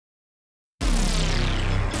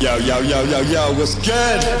Yo, yo, yo, yo, yo, what's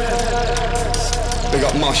good? We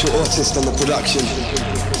got Marshall Autist on the production.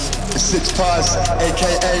 SixPaths,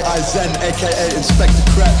 aka Izen, aka Inspector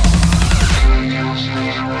Crep.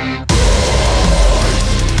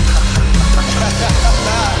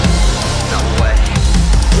 No way.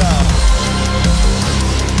 Yo.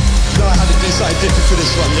 Know how to do something different for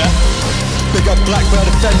this one, yeah? Big up Blackbird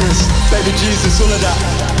Offenders, Baby Jesus, all of that.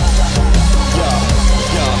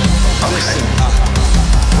 Yo, listen, listen.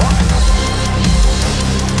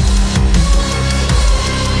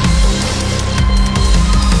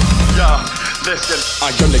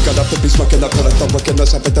 I only got up to be smoking the product. I'm working on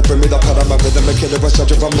something to bring me the part of my rhythm. A killer, a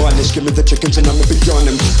soldier, I'm honest. Give me the chickens and I'ma be on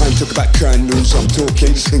them. I'm talking about kernels, I'm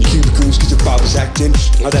talking in cubicles, cause if I was acting,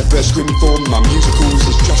 I'd have first screaming for my musicals.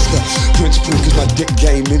 It's just the principle, cause my dick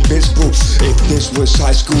game invincible. If this was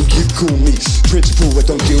high school, you'd call me principal. I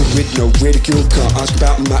don't deal with no ridicule. Can't ask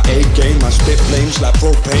about my A game. I spit flames like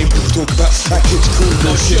propane. People talk about that kid's cool.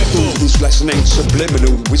 No shit, fool. This lesson ain't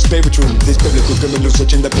subliminal. We're spiritual. This biblical criminal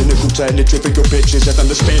searching the pinnacle, turning trivial bitches that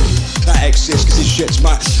understand I exist, cause this shit's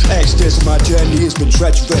my exorcist. My journey has been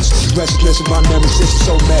treacherous. Restlessness and my nemesis is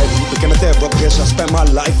so mad. You became a therapist. I spent my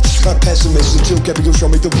life a pessimist until Gabriel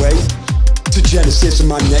showed me the way to Genesis and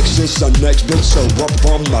my nexus. I'm next bit, so up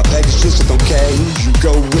on my Pegasus. I don't care who you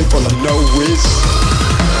go with, all I know is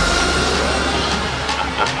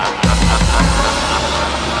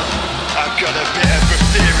I've got a bit of a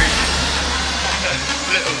theory,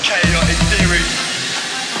 little chaotic theory.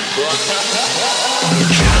 You're so right.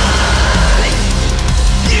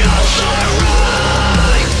 You're so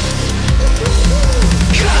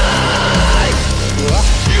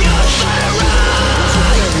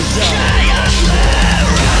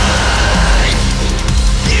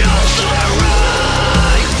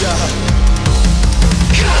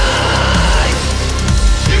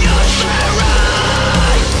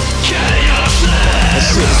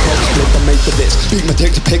I'm made for this. Beat my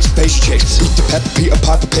dick to pick space chicks. Eat the pepper, Peter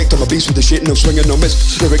Piper picked. I'm a beast with the shit, no swinging, no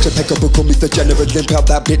miss. Lyrics impeccable, call me the general. Limp out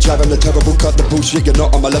that bitch, having a terrible cut the bullshit. You're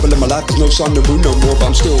not on my level in my life, there's no sun and moon no more.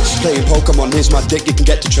 But I'm still playing Pokemon, here's my dick. You can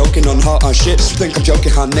get to choking on heart on shit. Think I'm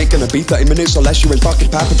joking, I ain't gonna be 30 minutes unless you in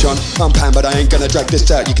fucking Papa John. I'm Pan, but I ain't gonna drag this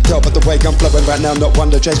out. You can tell by the way I'm flowing right now. Not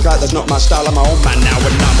one to chase guy, that's not my style. I'm my own man now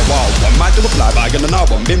and I'm a wall. I might do a flyby and an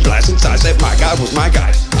album. Been blind since I said my guy was my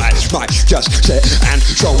guy. I might just sit and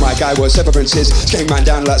show my guy what severance is. Came man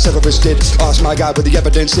down like Severus did. Ask my guy where the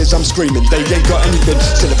evidence is. I'm screaming, they ain't got anything.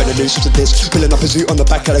 Still a bit of nuisance to this. Filling up a suit on the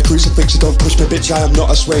back of a crucifix. Don't push me, bitch, I am not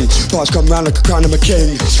a swing. Bars come round like a crown, I'm a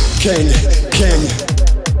king. King.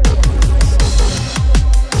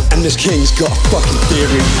 And this king's got a fucking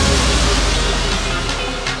theory.